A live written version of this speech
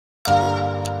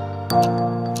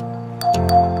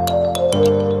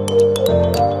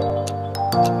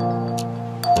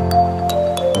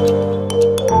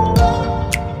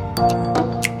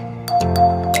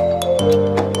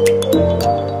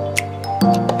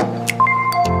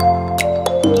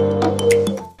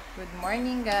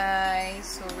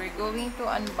to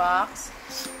unbox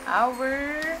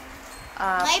our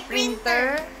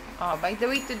printer. By the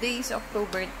way, today is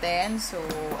October 10. So,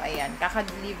 ayan.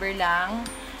 Kaka-deliver lang.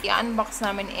 I-unbox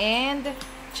namin and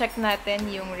check natin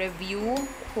yung review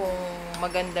kung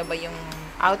maganda ba yung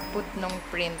output ng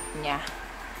print niya.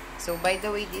 So, by the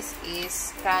way, this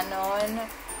is Canon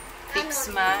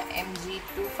Pixma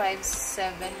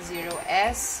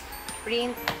MG2570S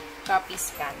print copy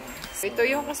scan. So, ito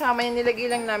yung kasama niya. Nilagay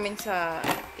lang namin sa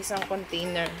isang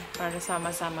container para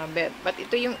sama-sama. But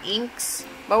ito yung inks.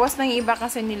 Bawas ng iba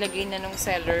kasi nilagay na nung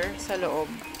seller sa loob.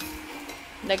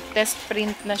 Nag-test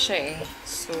print na siya eh.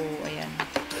 So, ayan.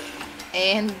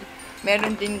 And,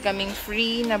 meron din kaming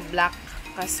free na black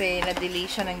kasi na-delay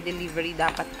siya ng delivery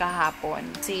dapat kahapon.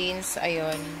 Since,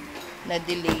 ayun,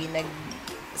 na-delay,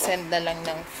 nag-send na lang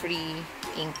ng free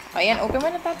ink. Ayan, open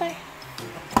mo na tatay.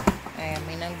 Ayan,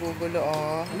 may nanggugulo,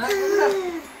 oh.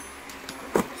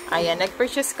 Ayan,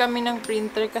 nag-purchase kami ng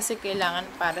printer kasi kailangan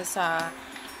para sa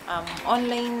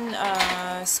online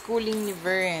schooling ni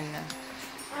Verne.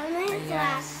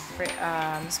 Ayan.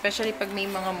 Especially pag may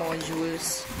mga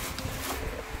modules.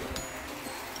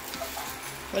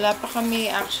 Wala pa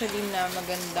kami actually na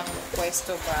magandang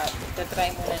pwesto pa.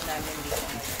 Itatry muna namin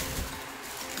dito.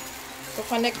 So,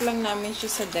 connect lang namin siya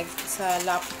sa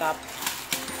laptop.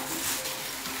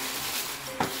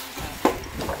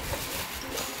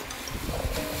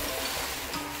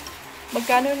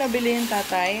 Magkano nabili yung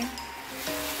tatay?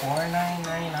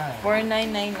 4,999.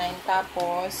 4,999.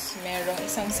 Tapos, merong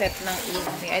isang set ng ink.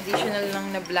 May additional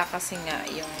lang na black kasi nga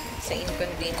yung sa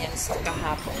inconvenience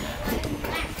kahapon.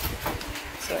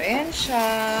 So, ayan siya.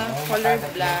 Color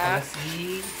black.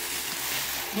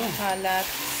 Kalat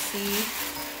si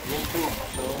YouTube.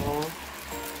 So,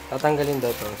 tatanggalin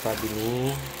daw to, sabi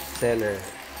ni seller.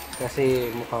 Kasi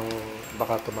mukhang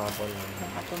baka tumapon lang.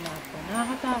 Baka tumapon.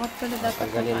 Nakakatakot pala dapat.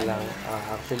 Tatanggalin lang.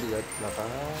 Actually,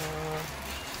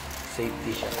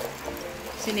 naka-safety siya.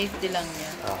 Sinafety lang niya.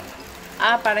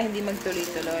 Para hindi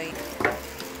magtuloy-tuloy.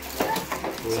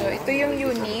 So, ito yung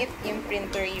unit, yung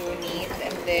printer unit.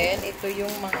 And then, ito yung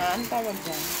mga, ano tawag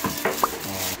dyan?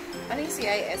 Ano yung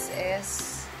CISS?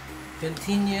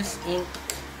 Continuous Ink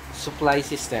Supply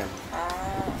System.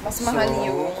 Mas mahal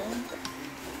yung...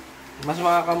 Mas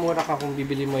makakamura ka kung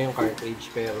bibili mo yung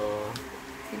cartridge, pero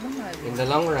diba mahal? In the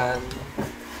long run,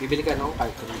 bibili ka ng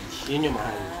cartridge. Yun yung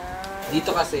mahal.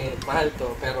 Dito kasi, mahal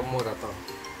to, pero mura to.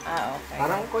 Okay.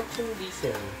 Parang kotse yung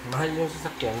diesel. Mahal yung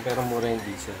sasakyan, pero mura yung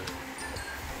diesel.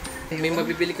 May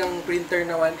mabibili kang printer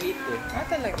na 1.8 eh.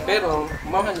 Talaga? Pero,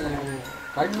 mahal yung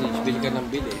cartridge, bili ka ng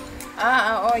bili.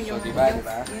 Oo. So, diba?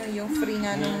 Yung free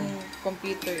nga ng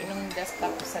computer, yung desktop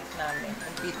set namin,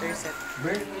 computer set.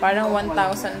 Parang 1,000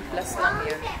 plus lang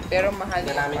yun. Pero mahal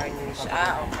yung cartridge.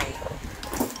 Okay.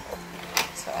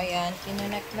 So, ayan.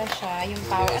 Kinonect na siya. Yung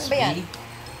power. Ano ba yan?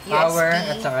 Power USB.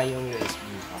 at saka yung USB.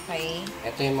 Okay.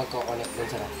 Ito yung magkoconnect dun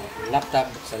sa laptop. Laptop,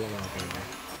 buksan lang natin.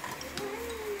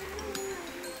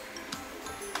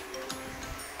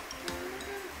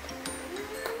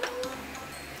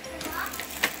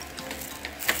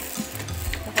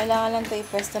 Kailangan lang ito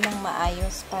ipwesto ng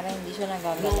maayos para hindi siya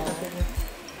nagagalaw.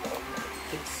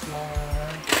 Pixma.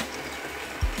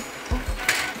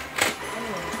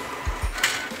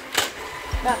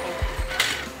 Bakit?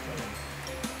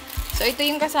 So, ito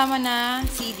yung kasama na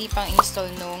CD pang install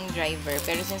nung driver.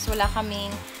 Pero since wala kaming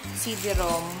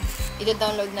CD-ROM,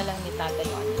 ida-download na lang ni tatay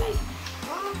online.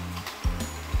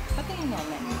 Patingin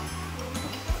naman.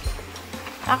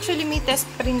 Actually, may test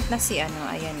print na si ano.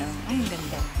 Ayan o. Ay,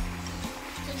 ganda.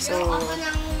 So,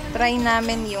 try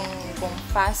namin yung kung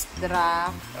fast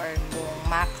draft or kung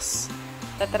max.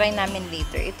 Tatry namin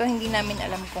later. Ito, hindi namin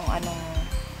alam kung anong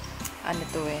ano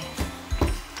to eh.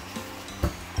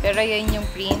 Pero yan yung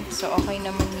print. So, okay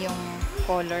naman yung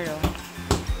color oh.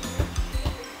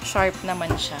 Sharp naman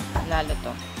siya. Lalo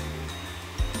to.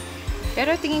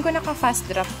 Pero tingin ko naka-fast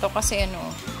draft to kasi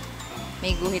ano,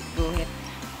 may guhit-guhit.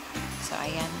 So,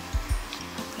 ayan.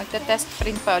 Magta-test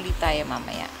print pa ulit tayo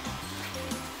mamaya.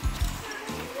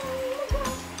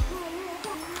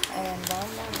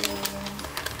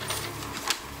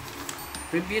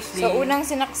 Previously, so, unang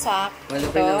sinaksak,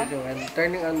 ito.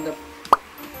 Turning on the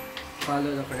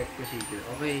follow the correct procedure.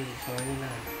 Okay, so yun na.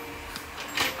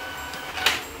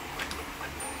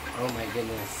 Oh my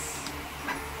goodness.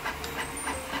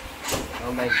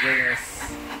 Oh my goodness.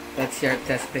 That's your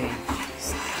test page.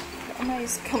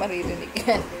 Umayos ka maririnig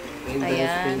yan.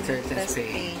 Windows printer test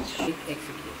page.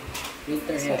 Execute.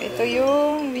 Printer so, ito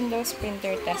yung Windows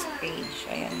printer test page.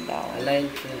 Ayan daw. Align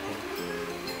printer.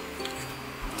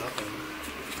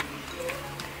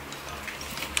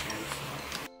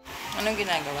 Anong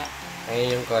ginagawa?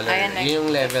 Ayan yung color. Ayan, Yun yung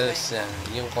levels niya.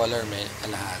 Yung color may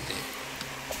kalahati.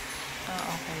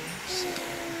 Ah, okay. So,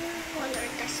 Color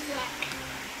tas black.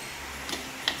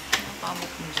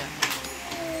 nakamot mo dyan.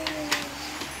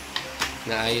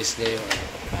 Naayos na yung ano.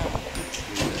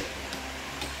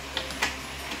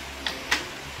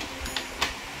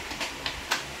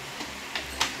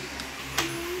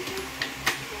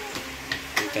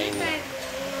 Hintayin mo.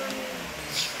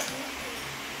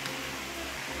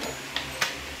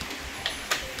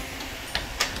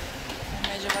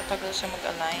 Medyo matagal siya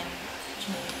mag-align.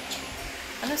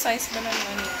 Ano size ba naman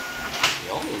yun?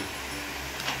 Yun.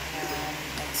 Ayan.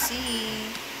 Let's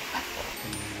see.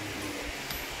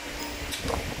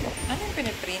 Ano yung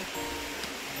piniprint?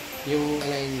 Yung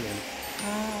alignment.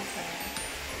 Ah, okay.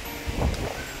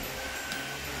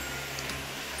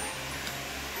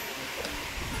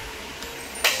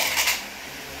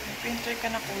 May printer ka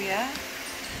na, kuya?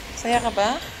 Saya ka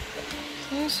ba?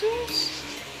 Jesus!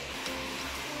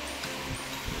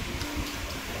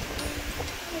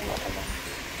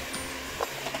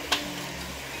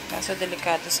 Kaso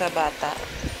delikado sa bata.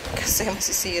 Kasi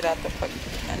masisira to pag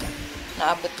ano,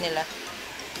 naabot nila.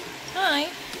 Hi!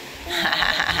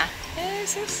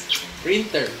 Jesus!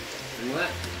 Printer. Ano nga?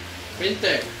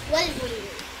 Printer. Will.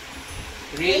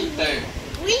 Printer.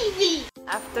 Will.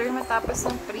 After matapos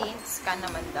ng print, scan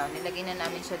naman daw. Nilagay na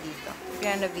namin siya dito.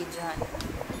 Kaya na-videohan.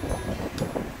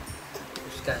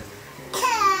 Scan.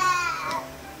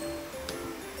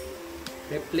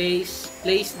 Place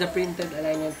the printed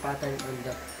alignment pattern on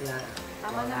the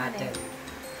Tama naman eh.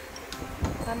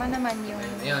 Tama naman yung...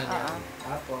 Ayan.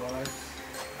 Tapos,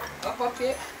 up.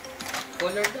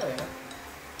 Color daw eh.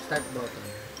 Start button.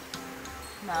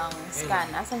 ng scan.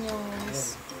 Asan yung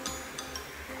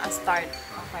start?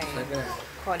 Okay.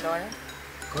 Color?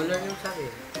 Color yung sabi.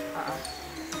 Oo.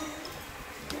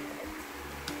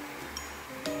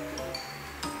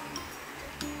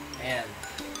 Ayan.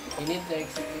 You need to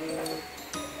execute.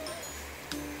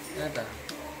 Nata.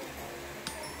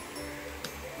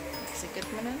 Execute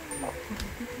mo na.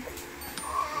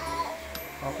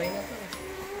 Okay na to.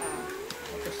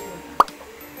 Tapos mo.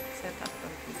 Set up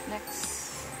complete. Next.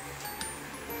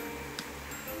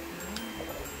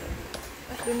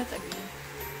 Do not agree.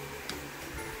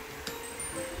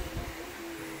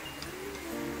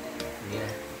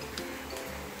 Yeah.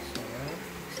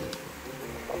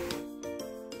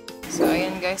 So,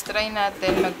 ayan guys. Try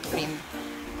natin mag-print.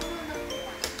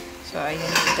 So, ayan.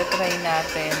 Ito try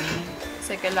natin.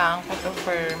 Kasi kailangan ko to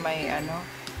for my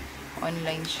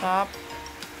online shop.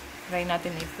 Try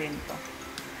natin i-print to.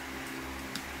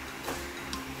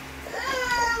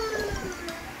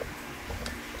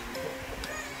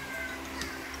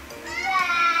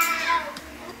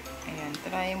 Ayan.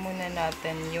 Try muna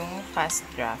natin yung fast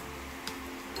draft.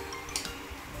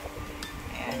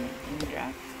 Ayan. In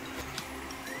draft.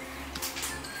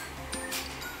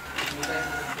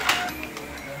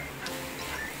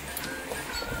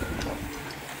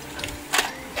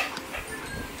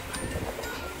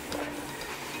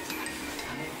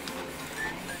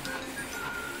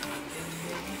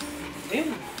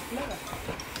 Ayun.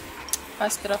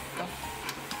 Fast draft to.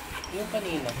 Yung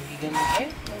kanina, hindi ganun.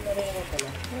 Nangyari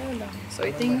pala. Wala. So,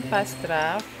 ito yung fast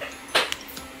draft.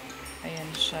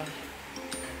 Ayan siya.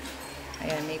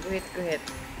 Ayan, may guhit-guhit.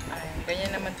 Ayan,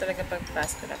 ganyan naman talaga pag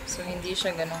fast draft. So, hindi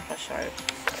siya ganun ka-sharp.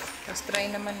 Tapos,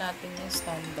 try naman natin yung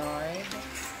standard.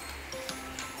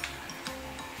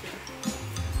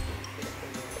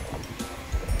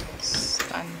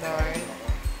 Standard.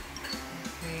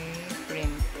 Okay,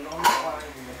 print.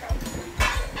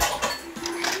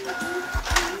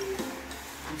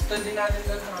 Install din natin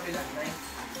doon sa kabila. Nice.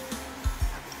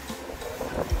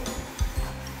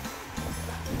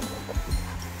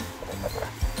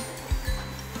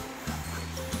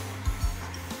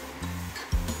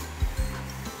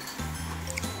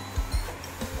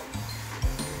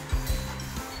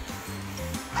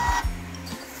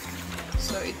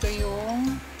 So, ito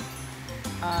yung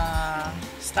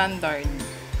standard.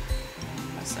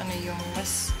 Mas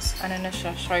na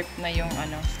siya, sharp na yung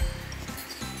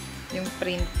yung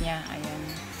print niya. Ayan.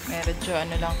 Medyo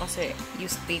lang kasi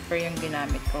used paper yung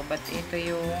ginamit ko. But ito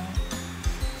yung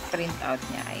print out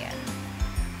niya. Ayan.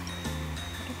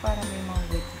 Ito parang may mga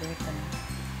grit-grit.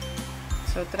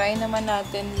 So, try naman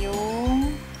natin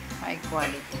yung high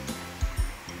quality.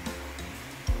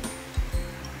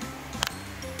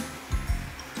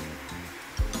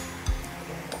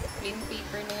 Plain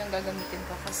paper na yung gagamitin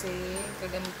ko kasi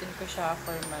gagamitin ko siya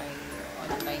for my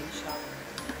online shop.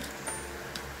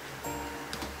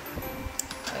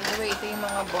 By the way, ito yung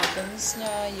mga buttons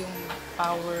niya, yung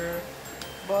power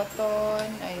button,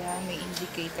 ayan, may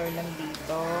indicator lang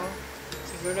dito.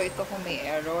 Siguro ito kung may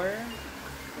error.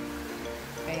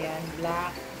 Ayan,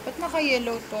 black. Ba't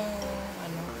naka-yellow tong,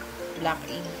 ano, black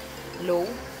ink? Low?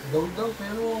 Low daw,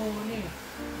 pero ano eh.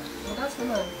 Mataas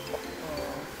naman.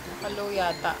 Oh, naka-low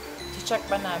yata. I-check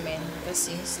pa namin. Tapos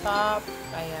yung stop.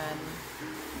 Ayan.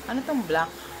 Ano tong black?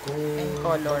 Kung and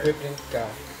color. print ka,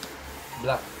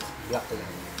 black. Black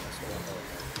lang.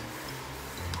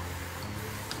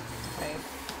 Okay.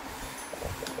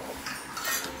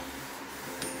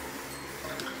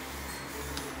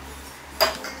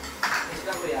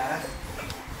 Isla kuya.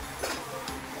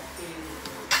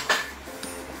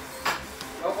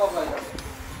 Opo ba?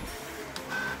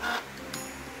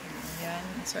 Ayan.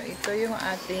 So, ito yung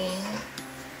ating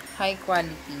high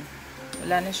quality.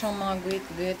 Wala na siyang mga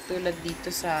guhit-guhit tulad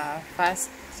dito sa fast.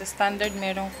 Sa standard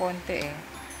merong konti eh.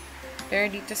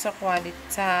 Pero dito sa quality,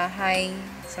 sa high,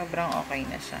 sobrang okay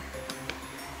na siya.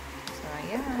 So,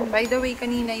 ayan. By the way,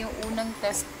 kanina yung unang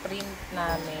test print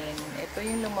namin, ito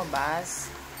yung lumabas.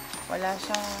 Wala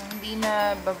siyang, hindi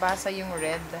na babasa yung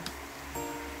red.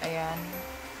 Ayan.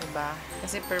 Diba?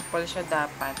 Kasi purple siya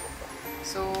dapat.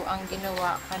 So, ang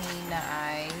ginawa kanina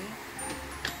ay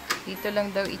dito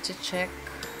lang daw i-check.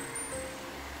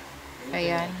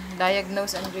 Ayan.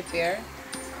 Diagnose and repair.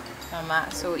 Tama.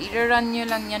 So, i-run nyo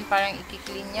lang yan. Parang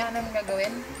i-clean niya. Anong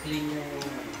gagawin? Clean yung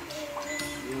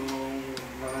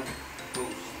mga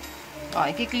hose. Oh,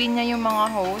 i-clean niya yung mga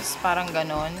hose. Parang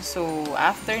ganon. So,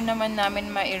 after naman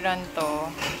namin ma-run to,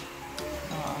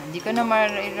 hindi ko na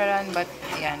ma-run, but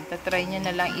ayan, tatry nyo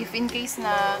na lang. If in case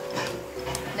na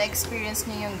na-experience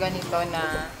nyo yung ganito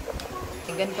na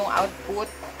yung ganitong output,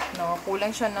 no,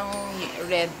 kulang siya ng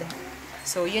red.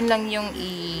 So, yun lang yung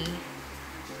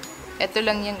ito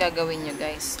lang yung gagawin nyo,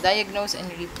 guys. Diagnose and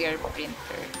repair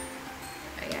printer.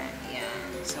 Ayan, yan.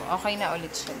 So, okay na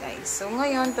ulit siya, guys. So,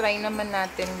 ngayon, try naman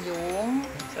natin yung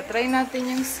try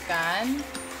natin yung scan.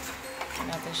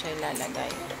 Natin siya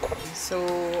ilalagay. So,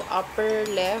 upper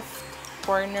left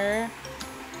corner.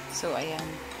 So, ayan.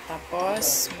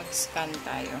 Tapos, mag-scan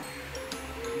tayo.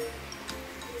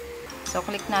 So,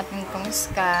 click natin itong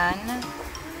scan.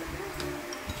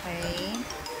 Okay.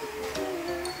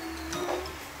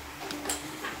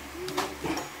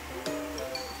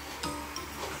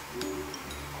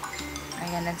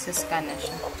 Ayan, nagsascan na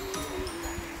siya.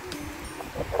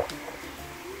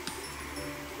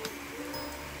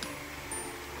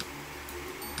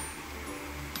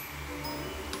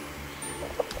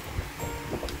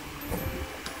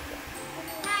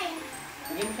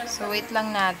 So, wait lang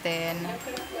natin.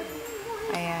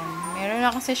 Ayan. Meron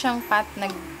na kasi siyang path.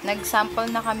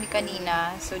 Nag-sample na kami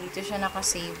kanina. So, dito siya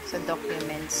nakasave sa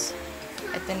documents.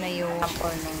 Ito na yung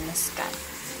sample nung na-scan.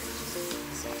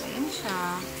 So, ayan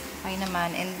siya. Okay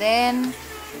naman. And then,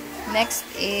 next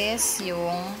is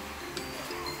yung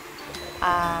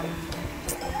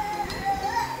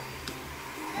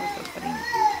autoprint.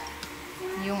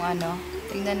 Yung ano,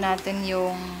 tingnan natin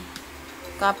yung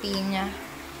copy niya.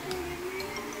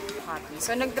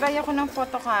 So, nag-try ako ng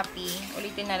photocopy.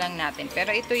 Ulitin na lang natin.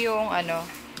 Pero ito yung, ano,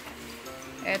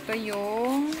 ito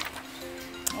yung,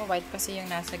 oh, white kasi yung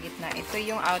nasa gitna. Ito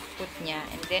yung output niya.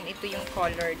 And then, ito yung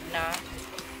colored na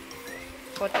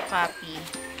photocopy.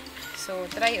 So,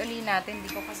 try uli natin. Hindi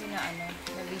ko kasi na, ano,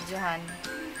 na-videohan.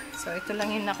 So, ito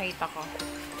lang yung nakita ko.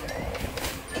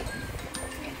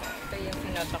 Ito yung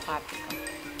pinotocopy ko.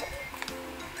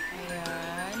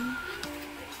 Ayan.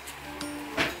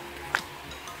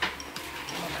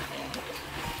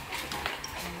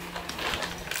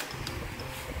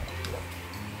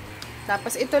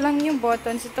 Tapos, ito lang yung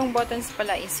buttons. Itong buttons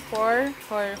pala is for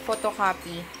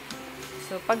photocopy.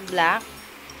 So, pag black,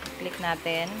 click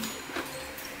natin.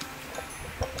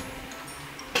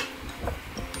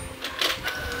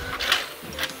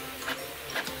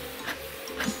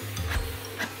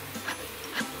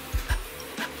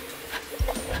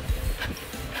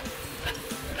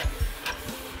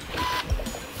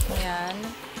 Ayan.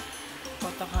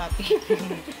 Photocopy.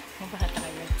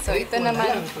 So, ito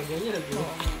naman.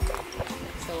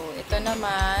 So, ito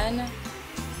naman,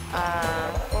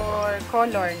 for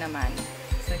color naman.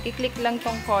 So, kiklik lang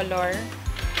tong color.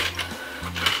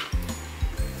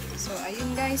 So,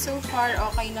 ayun guys. So far,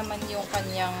 okay naman yung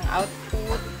kanyang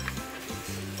output.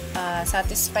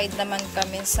 Satisfied naman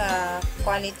kami sa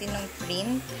quality ng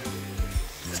print.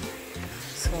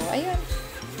 So, ayun.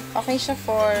 Okay siya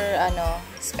for, ano,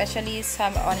 especially sa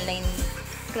online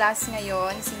class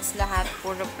ngayon, since lahat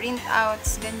puro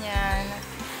printouts, ganyan.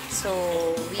 So,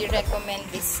 we recommend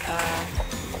this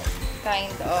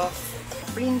kind of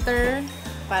printer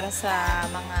para sa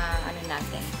mga ano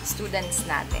natin, students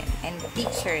natin and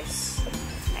teachers.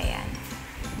 Ayan.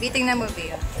 Tingnan mo,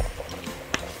 Bio.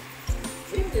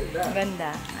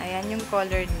 Ganda. Ayan yung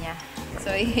color niya.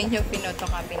 So, yun yung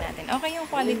pinotocopy natin. Okay yung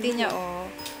quality niya, oh.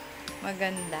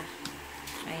 Maganda.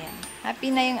 Ayan.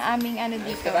 Happy na yung aming ano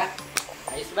dito.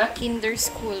 Ayos ba? Kinder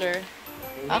Schooler.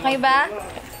 Okay ba?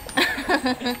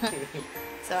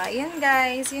 So, ayun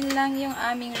guys. Yun lang yung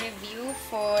aming review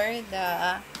for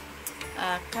the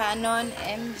Canon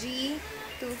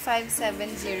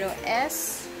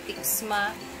MG2570S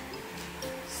Pixma.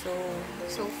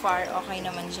 So far, okay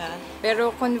naman siya.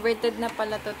 Pero converted na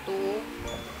pala to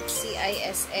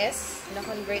CISS.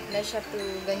 Na-convert na siya to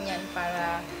ganyan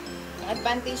para ang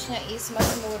advantage niya is mas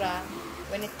mura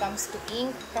when it comes to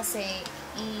ink kasi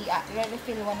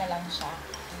i-refill mo na lang siya.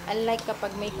 Unlike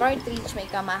kapag may cartridge, may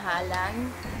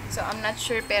kamahalan. So, I'm not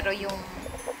sure pero yung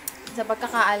sa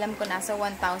pagkakaalam ko nasa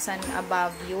 1,000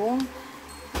 above yung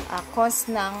cost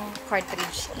ng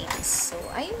cartridge inks. So,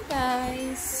 ayun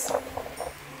guys.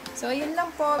 So, yun lang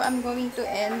po. I'm going to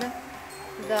end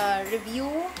the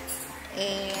review.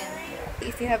 And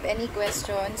if you have any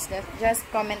questions, just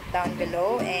comment down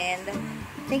below. And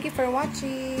thank you for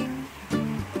watching.